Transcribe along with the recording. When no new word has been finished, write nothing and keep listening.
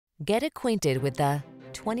Get acquainted with the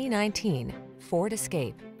 2019 Ford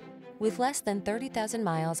Escape. With less than 30,000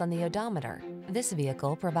 miles on the odometer, this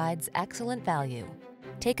vehicle provides excellent value.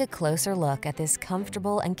 Take a closer look at this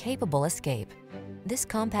comfortable and capable Escape. This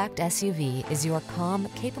compact SUV is your calm,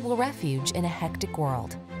 capable refuge in a hectic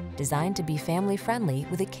world. Designed to be family-friendly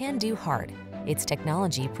with a can-do heart, its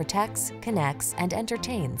technology protects, connects, and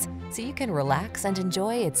entertains, so you can relax and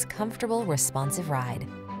enjoy its comfortable, responsive ride.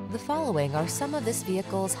 The following are some of this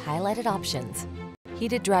vehicle's highlighted options: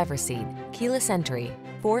 heated driver's seat, keyless entry,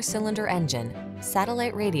 4-cylinder engine,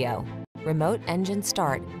 satellite radio, remote engine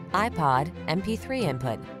start, iPod, MP3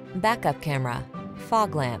 input, backup camera,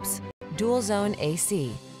 fog lamps, dual zone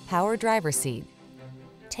AC, power driver's seat.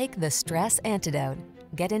 Take the stress antidote.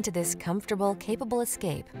 Get into this comfortable, capable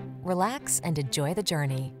Escape. Relax and enjoy the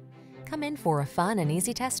journey. Come in for a fun and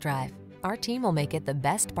easy test drive. Our team will make it the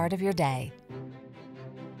best part of your day.